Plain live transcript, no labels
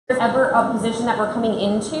ever a position that we're coming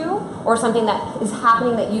into or something that is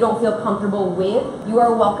happening that you don't feel comfortable with, you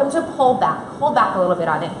are welcome to pull back a little bit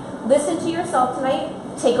on it. Listen to yourself tonight.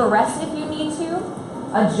 Take a rest if you need to.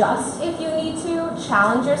 Adjust if you need to.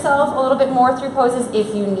 Challenge yourself a little bit more through poses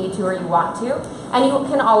if you need to or you want to. And you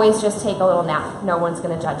can always just take a little nap. No one's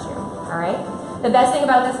going to judge you. All right? The best thing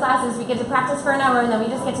about this class is we get to practice for an hour and then we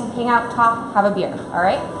just get to hang out, talk, have a beer. All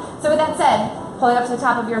right? So with that said, pull it up to the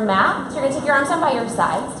top of your mat. So you're going to take your arms down by your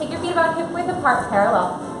sides. Take your feet about hip-width apart,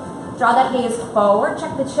 parallel. Draw that gaze forward.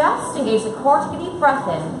 Check the chest. Engage the core. Take a deep breath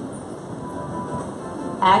in.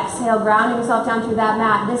 Exhale, grounding yourself down through that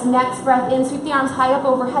mat. This next breath in, sweep the arms high up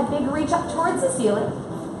overhead. Big reach up towards the ceiling.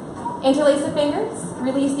 Interlace the fingers.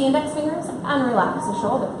 Release the index fingers and relax the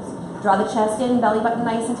shoulders. Draw the chest in, belly button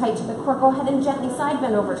nice and tight to the core. Go ahead and gently side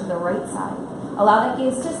bend over to the right side. Allow that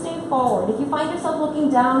gaze to stay forward. If you find yourself looking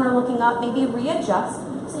down or looking up, maybe readjust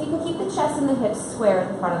so you can keep the chest and the hips square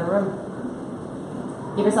at the front of the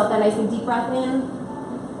room. Give yourself that nice and deep breath in.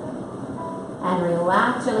 And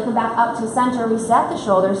relax. Gently come back up to center. Reset the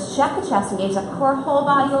shoulders. Check the chest. Engage that core. Whole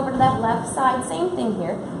body over to that left side. Same thing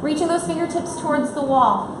here. Reaching those fingertips towards the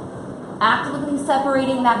wall. Actively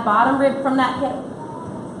separating that bottom rib from that hip.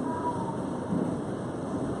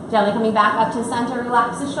 Gently coming back up to center,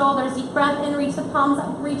 relax the shoulders, deep breath in, reach the palms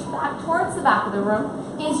up, reach back towards the back of the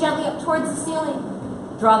room. Gaze gently up towards the ceiling.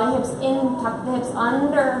 Draw the hips in, tuck the hips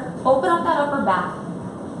under, open up that upper back.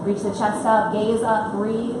 Reach the chest up, gaze up,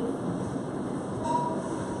 breathe.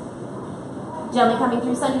 Gently coming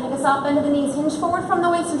through center, take a soft bend to the knees, hinge forward from the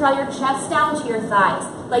waist and draw your chest down to your thighs.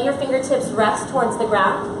 Let your fingertips rest towards the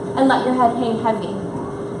ground and let your head hang heavy.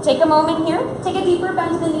 Take a moment here. Take a deeper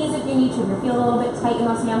bend to the knees if you need to. If you're feeling a little bit tight in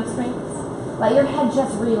those hamstrings, let your head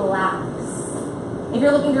just relax. If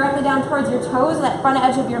you're looking directly down towards your toes, that front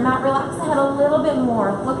edge of your mat, relax the head a little bit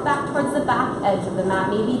more. Look back towards the back edge of the mat,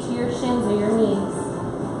 maybe to your shins or your knees.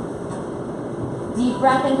 Deep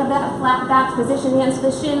breath in, come to that flat back position, hands to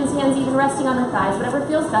the shins, hands even resting on the thighs, whatever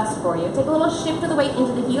feels best for you. Take a little shift of the weight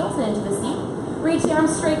into the heels and into the seat. Reach the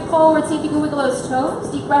arms straight forward, see if you can wiggle those toes.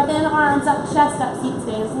 Deep breath in, arms up, chest up, seat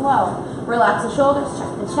stays low. Relax the shoulders, check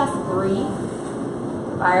the chest, breathe.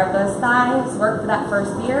 Fire up those thighs, work for that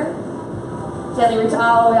first beer. Gently reach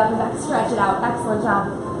all the way up and back, stretch it out. Excellent job.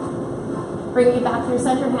 Bring it back through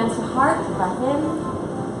center, hands to heart, breath in.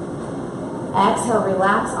 Exhale,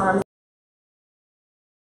 relax, arms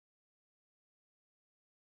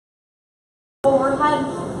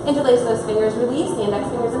overhead. Interlace those fingers, release the index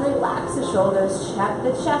fingers, and relax the shoulders. Check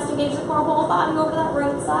the chest, engage the core, whole body over to that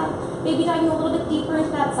right side. Maybe diving a little bit deeper into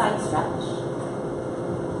that side stretch.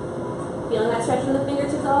 Feeling that stretch from the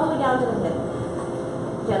fingertips all the way down to the hip.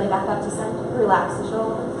 Gently back up to center. Relax the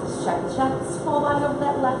shoulders. Check the chest, whole body over to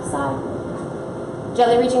that left side.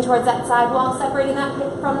 Gently reaching towards that side wall, separating that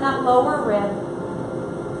hip from that lower rib.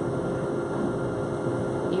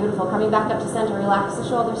 Beautiful. Coming back up to center, relax the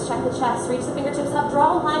shoulders, check the chest, reach the fingertips up,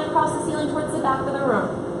 draw a line across the ceiling towards the back of the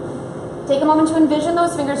room. Take a moment to envision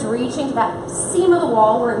those fingers reaching to that seam of the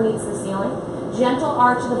wall where it meets the ceiling. Gentle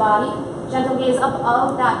arch of the body, gentle gaze up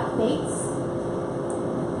of that face.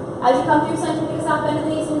 As you come through center, take a soft bend of the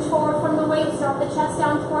knees, hinge forward from the waist, drop the chest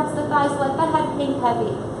down towards the thighs, let that head hang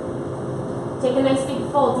heavy. Take a nice big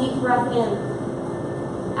full deep breath in.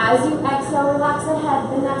 As you exhale, relax the head,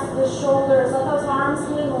 the neck, the shoulders. Let those arms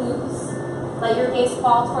hang loose. Let your gaze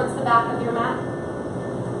fall towards the back of your mat.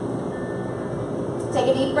 Take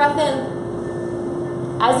a deep breath in.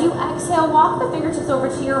 As you exhale, walk the fingertips over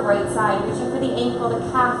to your right side, reaching for the ankle, the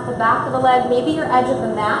calf, the back of the leg, maybe your edge of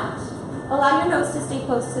the mat. Allow your nose to stay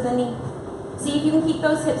close to the knee. See if you can keep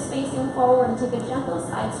those hips facing forward and take a gentle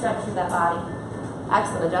side stretch through that body.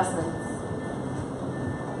 Excellent adjustments.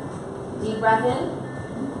 Deep breath in.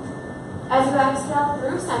 As you exhale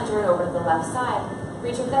through center and over to the left side,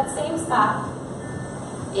 reaching for that same spot.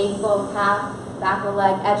 Ankle, calf, back of the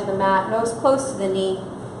leg, edge of the mat, nose close to the knee.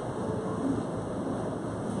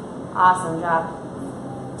 Awesome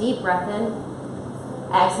job. Deep breath in.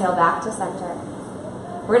 Exhale back to center.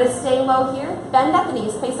 We're going to stay low here. Bend at the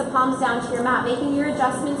knees. Place the palms down to your mat, making your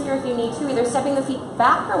adjustments here if you need to, either stepping the feet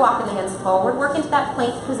back or walking the hands forward. Work into that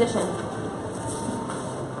plank position.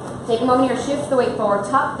 Take a moment here, shift the weight forward,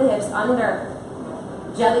 tuck the hips under.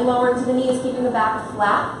 Gently lower into the knees, keeping the back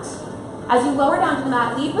flat. As you lower down to the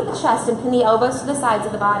mat, lead with the chest and pin the elbows to the sides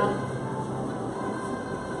of the body.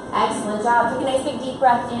 Excellent job. Take a nice big deep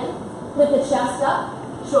breath in. Lift the chest up,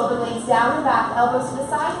 shoulder blades down and back, elbows to the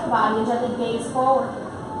sides of the body, and gently gaze forward.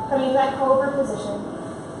 Coming into that cobra position.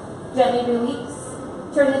 Gently release.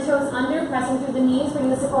 Turn the toes under, pressing through the knees, bring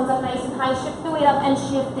the sit bones up nice and high. Shift the weight up and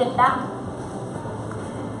shift it back.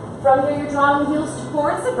 From here, you're drawing the heels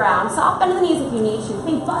towards the ground. Soft bend of the knees if you need to.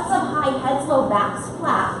 Think butts up high, heads low, backs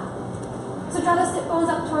flat. So draw the sit bones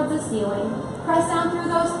up towards the ceiling. Press down through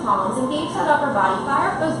those palms. Engage that upper body.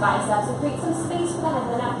 Fire up those biceps and create some space for the head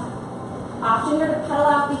and the neck. Option here to pedal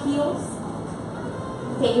out the heels.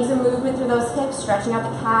 Taking some movement through those hips, stretching out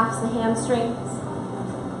the calves, the hamstrings.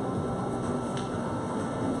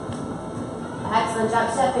 Excellent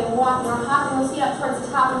job stepping, walking, or hopping those feet up towards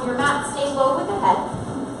the top of your mat. Stay low with the head.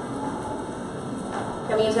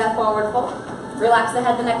 Coming into that forward fold. Relax the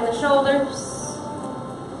head, the neck, and the shoulders.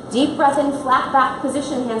 Deep breath in, flat back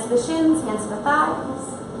position. Hands to the shins, hands to the thighs.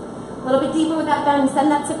 A little bit deeper with that bend.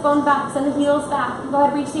 Send that sit bone back, send the heels back. Go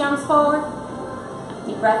ahead, reach the arms forward.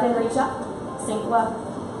 Deep breath in, reach up, sink low.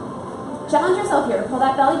 Challenge yourself here. Pull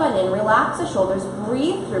that belly button in, relax the shoulders,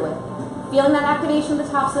 breathe through it. Feeling that activation of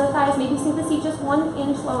the tops of the thighs. Maybe sink the seat just 1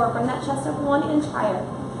 inch lower. Bring that chest up 1 inch higher.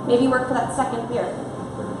 Maybe work for that second here.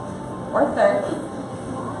 Or third.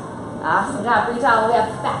 Awesome job. Reach all the way up,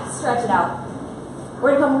 back, stretch it out.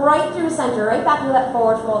 We're going to come right through center, right back into that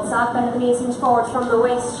forward fold. Soft bend of the knees, hinge forward from the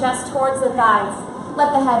waist, chest towards the thighs. Let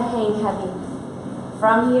the head hang heavy.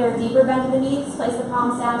 From here, deeper bend of the knees, place the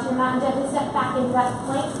palms down to your mat and gently step back into that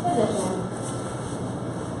plank position.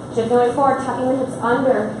 Shift going forward, tucking the hips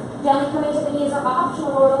under. Gently coming to the knees are optional.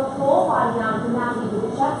 Lower the whole body down to the mat, lead to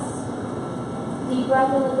the chest. Deep breath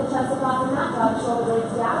in, lift the chest up off the mat, draw the shoulder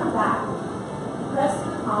blades down and back. Press the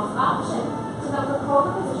palms, option. To come to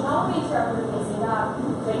cobra position, all the way to upward facing dog.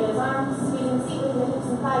 Straighten those arms, squeezing the seat, leaving the hips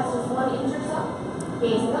and thighs just 1 inch or so.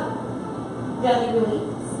 Gazing up. Gently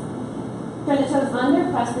release. Turn the toes under,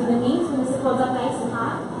 press through the knees, when the sit bones up nice and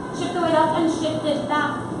high. Shift the weight up and shift it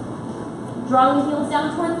back. Drawing the heels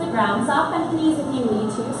down towards the ground. Soft bend the knees if you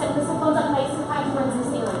need to. Send the sit bones up nice and high towards the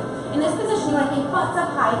ceiling. In this position, you want to think butts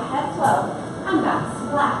up high, head low, and backs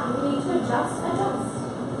flat. If you need to adjust, adjust.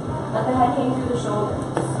 Let the head hang through the shoulders.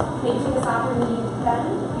 Maybe take a softer knee bend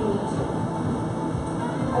if you need to.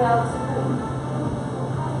 I also agree.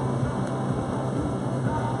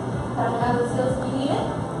 Coming out of the heels if you need it.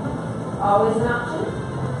 Always an option.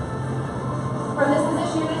 From this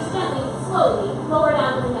position, you're going to gently, slowly, lower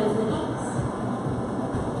down to the hands and the knees.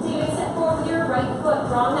 So you're going to step forward with your right foot,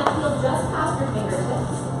 drawing that heel just past your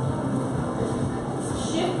fingertips.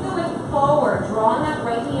 Shift the weight forward, drawing that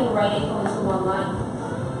right knee and right ankle into one line.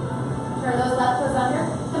 Turn those left toes under,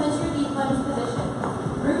 come into your deep lunge position.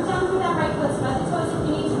 Root down through that right foot, spread the toes if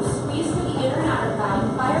you need to. Squeeze through the inner and outer thigh.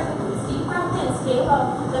 Fire quickly. Deep breath in, stay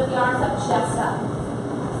low. Lift the arms up, chest up.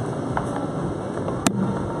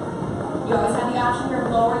 You always have the option here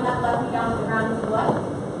of lowering that left knee down to the ground if you like.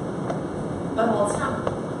 But hold still.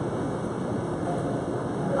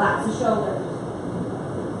 Relax the shoulders.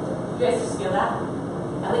 You guys just feel that?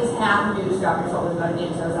 At least half of you just drop your shoulders about an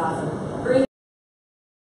inch. That was awesome. Breathe.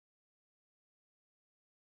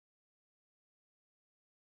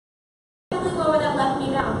 Lower that left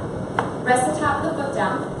knee down. Rest the top of the foot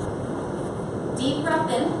down. Deep breath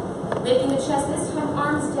in. Lifting the chest this time,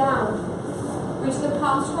 arms down. Reach the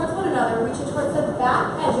palms towards one another. Reach it towards the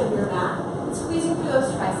back edge of your mat. And squeezing through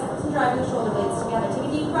those triceps and driving the shoulder blades together. Take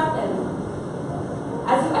a deep breath in.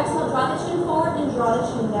 As you exhale, draw the chin forward and draw the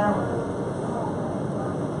chin down.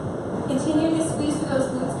 Continuing to squeeze through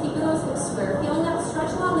those glutes, keeping those hips square. Feeling that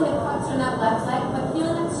stretch along the hip flexor in that left leg, but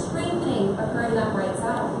feeling that strengthening occurring in that right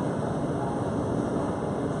side.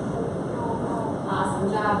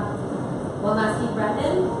 Awesome job. One last deep breath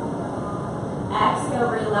in.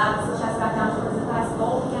 Exhale, relax the chest back down towards the thighs.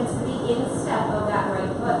 Both hands to the instep of that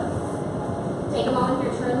right foot. Take a moment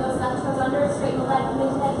here, turn those left toes under, straighten the leg, come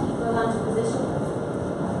into that deeper lunge position.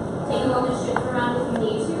 Take a moment, shift around if you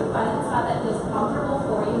need to. Find a spot that feels comfortable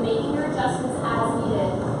for you, making your adjustments as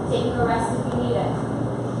needed. Taking a rest if you need it.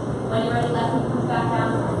 When you're ready, left knee comes back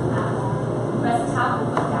down towards the mat. Press the top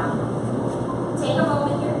of the foot down. Take a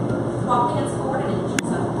moment here, walk the hands forward and inch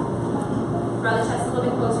yourself. Draw the chest a little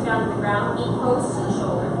bit closer down to the ground, knee close to the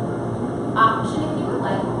shoulder. Option if you would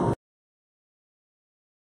like.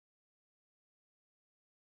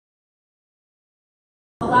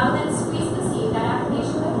 Allow them to squeeze the seat, that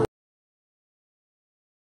activation of the glute.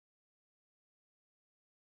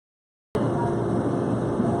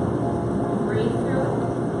 Breathe through it.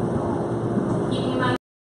 Keeping in mind.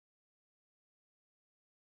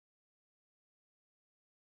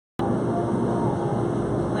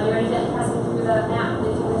 When you're ready, gently pressing through the mat,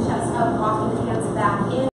 lifting the chest up, walking the hands back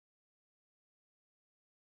in.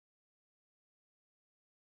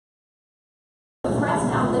 Press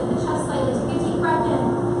down, lift the chest slightly, take a deep breath in.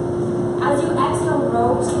 As you exhale,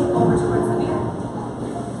 rotate over towards the mirror.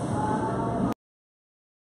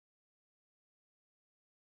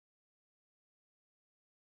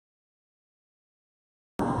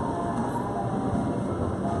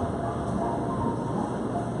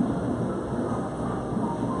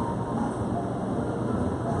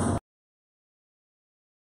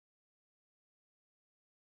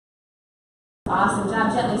 Awesome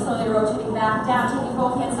job. Gently, slowly rotating back down, taking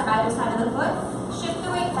both hands to either side of the foot. Shift the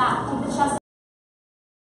weight back. Take the chest.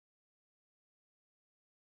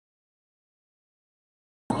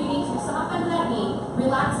 You need to soften that knee.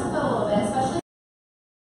 Relax the foot a little bit, especially.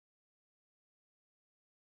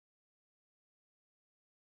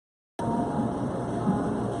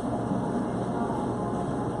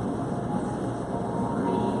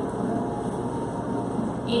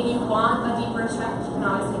 If you want a deeper stretch, you can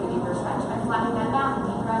always take a deeper stretch by flattening that back,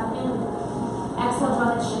 deep breath in. Exhale,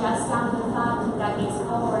 draw the chest down to the thigh, keep that gaze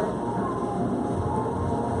forward.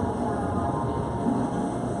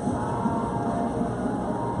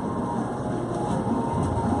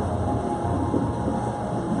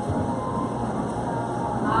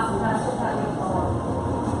 Awesome, gotta shift that weight forward.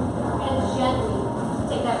 And gently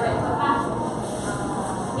take that right foot back.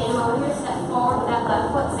 Stand over here, step forward with that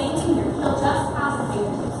left foot, same thing, your heel just past the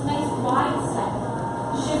fingertips. Nice wide step.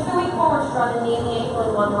 Shift the weight forward to draw the knee and the ankle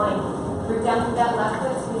in one line. Root down through that left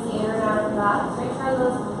foot, squeeze the inner and outer thigh. Straight turn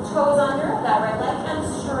those toes under that right leg and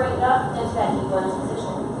straight up into that knee lunge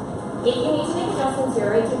position. If you need to make adjustments here,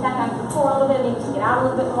 right, take that back to the core a little bit, maybe take it out a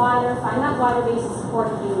little bit wider. Find that wider base of support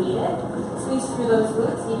if you need it. Squeeze through those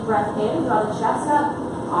glutes, deep breath in, draw the chest up,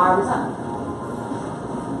 arms up.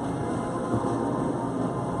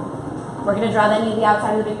 We're going to draw that knee to the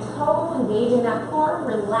outside of the big toe, engaging that core,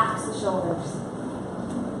 relax the shoulders.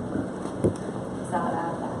 Step it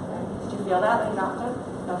out of that, right? Did you feel that like you dropped it?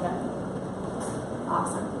 Okay.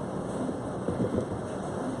 Awesome.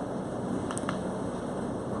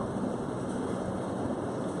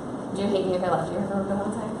 Do you hate me if I left you for the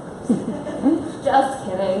whole time? Just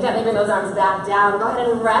kidding. Gently bring those arms back down. Go ahead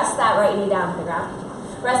and rest that right knee down to the ground.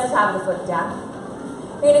 Rest the top of the foot down.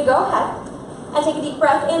 You're going to go ahead and take a deep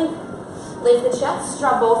breath in. Lift the chest,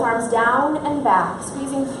 draw both arms down and back,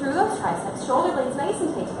 squeezing through those triceps. Shoulder blades nice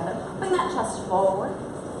and tight together. Bring that chest forward.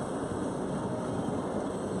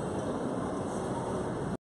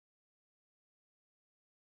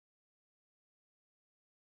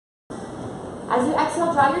 As you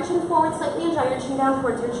exhale, draw your chin forward slightly and draw your chin down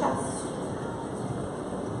towards your chest.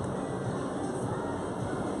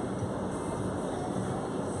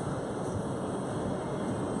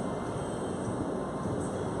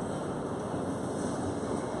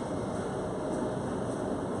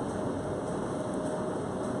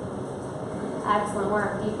 Excellent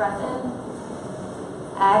work. Deep breath in.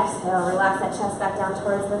 Exhale. Relax that chest back down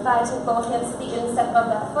towards the thigh. Take both hands to the instep of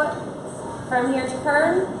that foot. From here,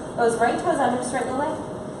 turn those right toes under, straighten the leg.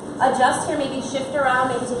 Adjust here, maybe shift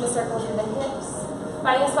around, maybe take a circle through the hips.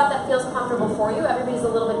 Finding a spot that feels comfortable for you. Everybody's a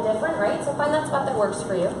little bit different, right? So find that spot that works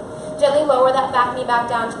for you. Gently lower that back knee back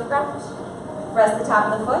down to the ground. Rest the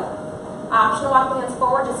top of the foot. Optional, walk the hands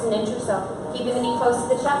forward just an inch or so. Keeping the knee close to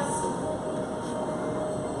the chest.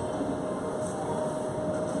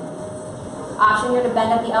 Option here to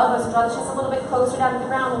bend at the elbows and draw the chest a little bit closer down to the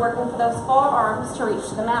ground, working for those forearms to reach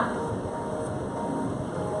the mat.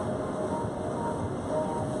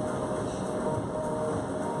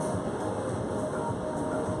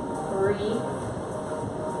 Breathe.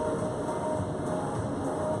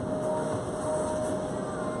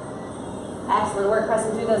 Excellent work,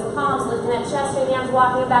 pressing through those palms, lifting that chest, straight arms,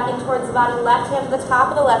 walking it back in towards the body, left hand to the top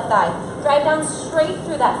of the left thigh. Drive down straight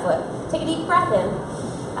through that foot. Take a deep breath in.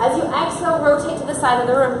 As you exhale, rotate to the side of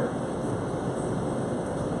the room.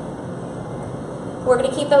 We're going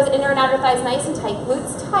to keep those inner and outer thighs nice and tight,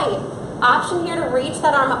 glutes tight. Option here to reach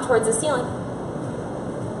that arm up towards the ceiling.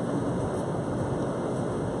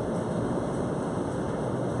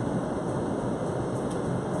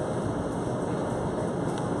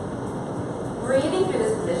 Breathing through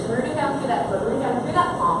this position, rooting down through that foot, rooting down through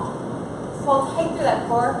that palm. Pull tight through that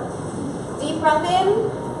core. Deep breath in.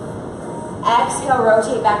 Exhale,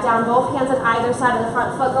 rotate back down, both hands on either side of the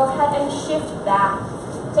front foot. Go ahead and shift back.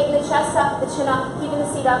 Taking the chest up, the chin up, keeping the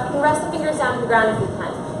seat up. You can rest the fingers down to the ground if you can.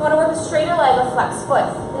 You want to work a straighter leg, a flexed foot.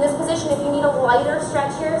 In this position, if you need a lighter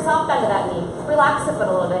stretch here, soft bend to that knee. Relax the foot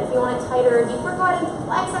a little bit. If you want it tighter or deeper, go ahead and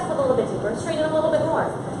flex that foot a little bit deeper. Straighten it a little bit more.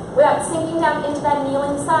 Without sinking down into that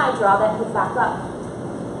kneeling side, draw that hip back up.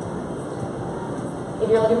 If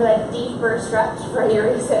you're looking for that deeper stretch, right here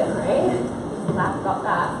you sit, right? Laugh about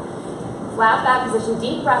that. Flat back position,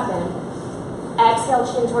 deep breath in. Exhale,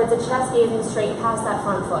 chin towards the chest, gazing straight past that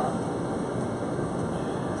front foot.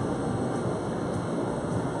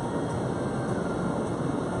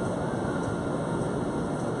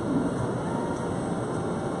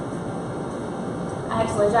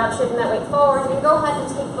 Excellent job shifting that weight forward. You're going to go ahead and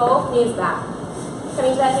take both knees back.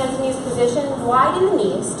 Coming to that hands and knees position, widen the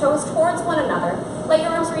knees, toes towards one another. Let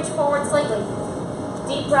your arms reach forward slightly.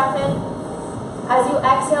 Deep breath in. As you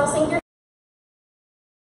exhale, sink your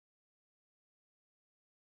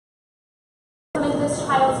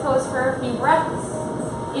child's pose for a few breaths.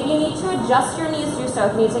 If you need to adjust your knees, do so.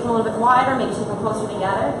 If you need to take them a little bit wider, maybe take them closer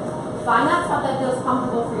together. Find that spot that feels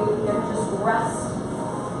comfortable for you here. Just rest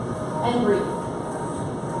and breathe.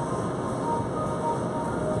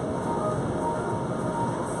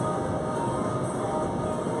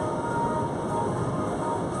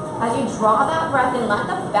 As you draw that breath in, let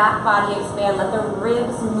the back body expand, let the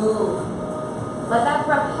ribs move. Let that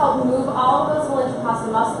breath help move all of those little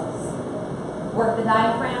intercostal muscles. Work the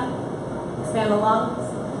diaphragm, expand the lungs.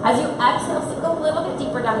 As you exhale, sink a little bit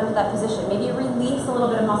deeper down into that position. Maybe release a little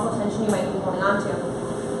bit of muscle tension you might be holding on to.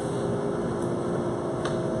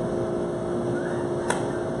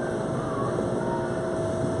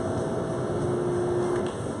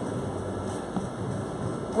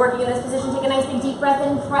 Working in this position, take a nice big deep breath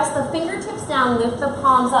in, press the fingertips down, lift the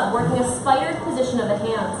palms up, working a spired position of the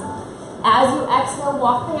hands. As you exhale,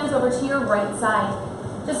 walk the hands over to your right side.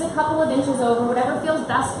 Just a couple of inches over, whatever feels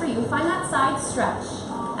best for you. Find that side stretch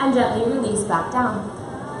and gently release back down.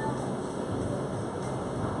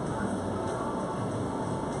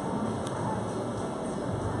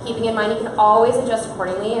 Keeping in mind you can always adjust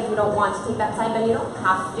accordingly. If you don't want to take that side bend, you don't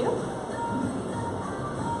have to.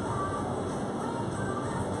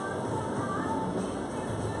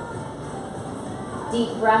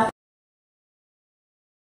 Deep breath.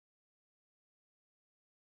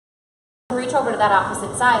 Reach over to that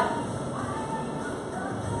opposite side.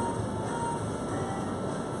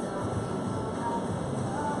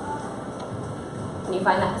 When you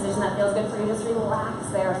find that position that feels good for you, just relax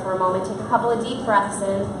there for a moment. Take a couple of deep breaths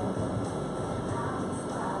in.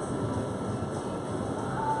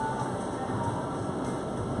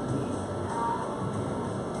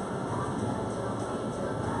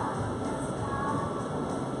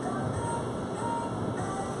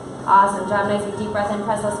 Awesome job. Nice big deep breath in.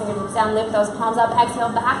 Press those fingertips down. Lift those palms up. Exhale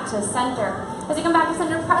back to center. As you come back to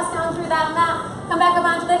center, press down through that mat. Come back up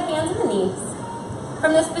onto the hands and the knees.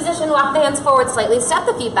 From this position, walk the hands forward slightly. Step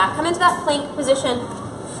the feet back. Come into that plank position.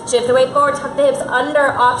 Shift the weight forward. Tuck the hips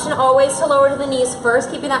under. Option always to lower to the knees first,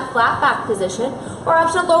 keeping that flat back position. Or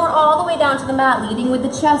option to lower all the way down to the mat, leading with the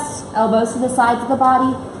chest. Elbows to the sides of the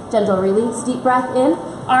body. Gentle release. Deep breath in.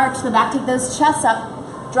 Arch the back. Take those chests up.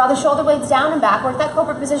 Draw the shoulder blades down and back. Work that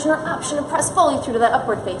cobra position, or option to press fully through to that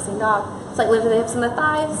upward facing dog. Slightly lift the hips and the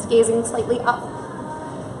thighs, gazing slightly up.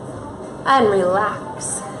 And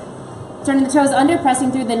relax. Turning the toes under,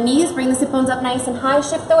 pressing through the knees. Bring the sit bones up nice and high.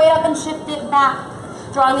 Shift the weight up and shift it back.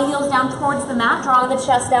 Drawing the heels down towards the mat. Drawing the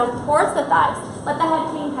chest down towards the thighs. Let the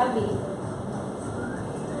head hang heavy.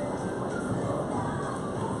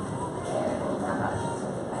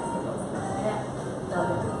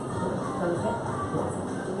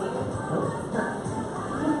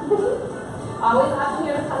 Always option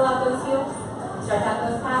here to pedal out those heels. Stretch out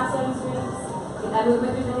those calves, hamstrings. Get that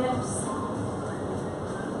movement through the hips.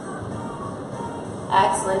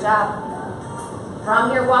 Excellent job.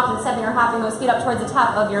 From here, walking, stepping, or hopping those feet up towards the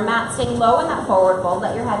top of your mat. Stay low in that forward fold.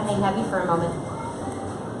 Let your head hang heavy for a moment.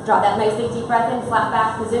 Draw that nice big deep breath in, flat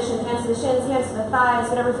back position. Hands to the shins, hands to the thighs,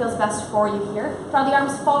 whatever feels best for you here. Draw the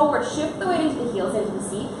arms forward. Shift the weight into the heels, into the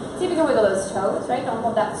seat. See if you can wiggle those toes, right? Don't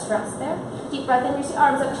hold that stress there. Deep breath in, reach the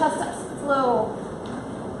arms up, chest up. Slow.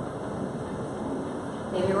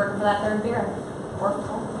 Maybe you're working for that third beer. Or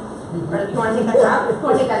if you want to take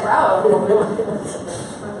that brow, out.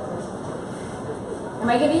 Am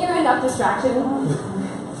I giving you enough distraction?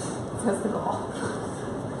 That's the goal.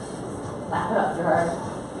 Lap it up through hard.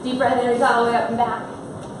 Deep breath in, reach all the way up and back.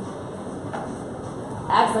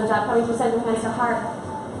 Excellent job. Coming through center, hands to heart.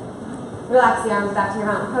 Relax the arms back to your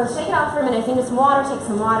mountain pose. Shake it out for a minute. If you need some water, take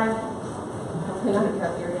some water. Hopefully not a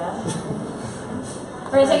cup here yet.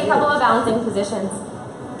 We're going to take a couple of balancing positions.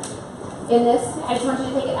 In this, I just want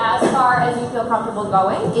you to take it as far as you feel comfortable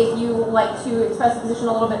going. If you like to express the position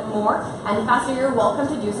a little bit more and faster, you're welcome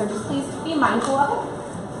to do so. Just please be mindful of it.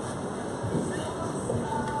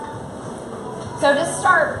 So to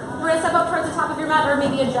start, we're going to step up towards the top of your mat, or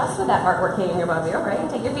maybe adjust with that artwork hanging above you, right?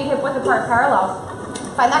 Take your feet hip width apart, parallel.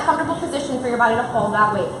 Find that comfortable position for your body to hold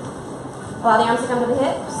that weight. Allow the arms to come to the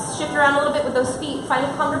hips. Shift around a little bit with those feet. Find a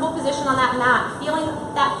comfortable position on that mat, feeling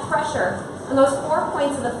that pressure on those 4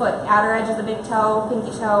 points of the foot. Outer edge of the big toe,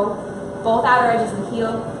 pinky toe, both outer edges of the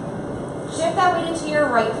heel. Shift that weight into your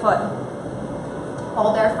right foot.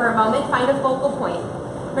 Hold there for a moment. Find a focal point.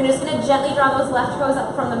 We're just going to gently draw those left toes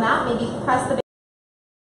up from the mat. Maybe press the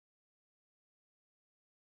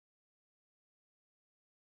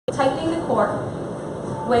tightening the core.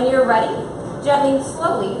 When you're ready, gently,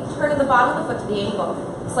 slowly, turn the bottom of the foot to the ankle.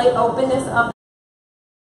 Slight openness of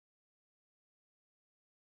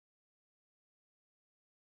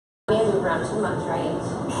the move around too much, right?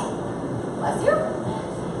 Bless you.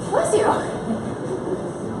 Bless you.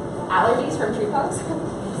 Allergies from tree bugs?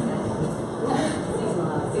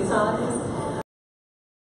 Seasonal allergies.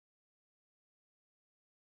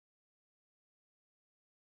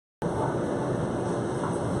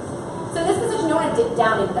 So in this position, you want to dip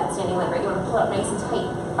down into that standing leg, right? You want to pull it up nice and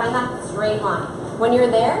tight. Find that straight line. When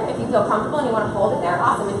you're there, if you feel comfortable and you want to hold it there,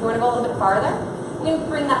 awesome. If you want to go a little bit farther, you can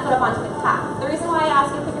bring that foot up onto the calf. The reason why I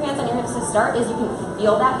ask you to put your hands on your hips to start is you can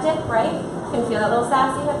feel that dip, right? You can feel that little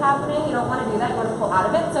sassy hip happening. You don't want to do that. You want to pull out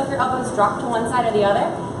of it. So if your elbows drop to one side or the other,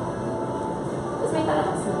 just make that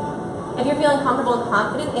adjustment. If you're feeling comfortable and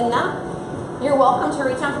confident in that, you're welcome to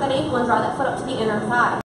reach out for that ankle and draw that foot up to the inner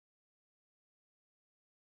thigh.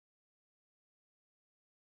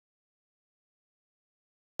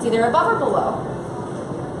 It's either above or below.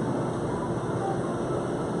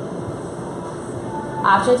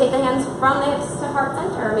 Option to take the hands from the hips to heart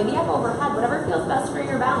center, or maybe up overhead, whatever feels best for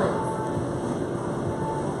your balance.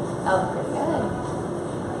 Oh, pretty good.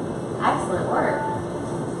 Excellent work.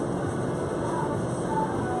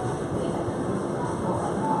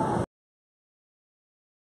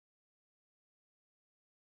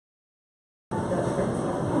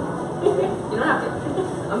 You don't have to.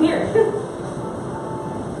 I'm here.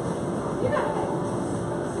 You're not okay.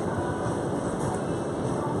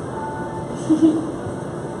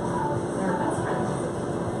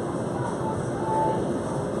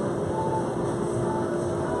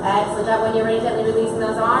 Excellent job. When you're ready, gently releasing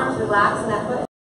those arms, relaxing that foot.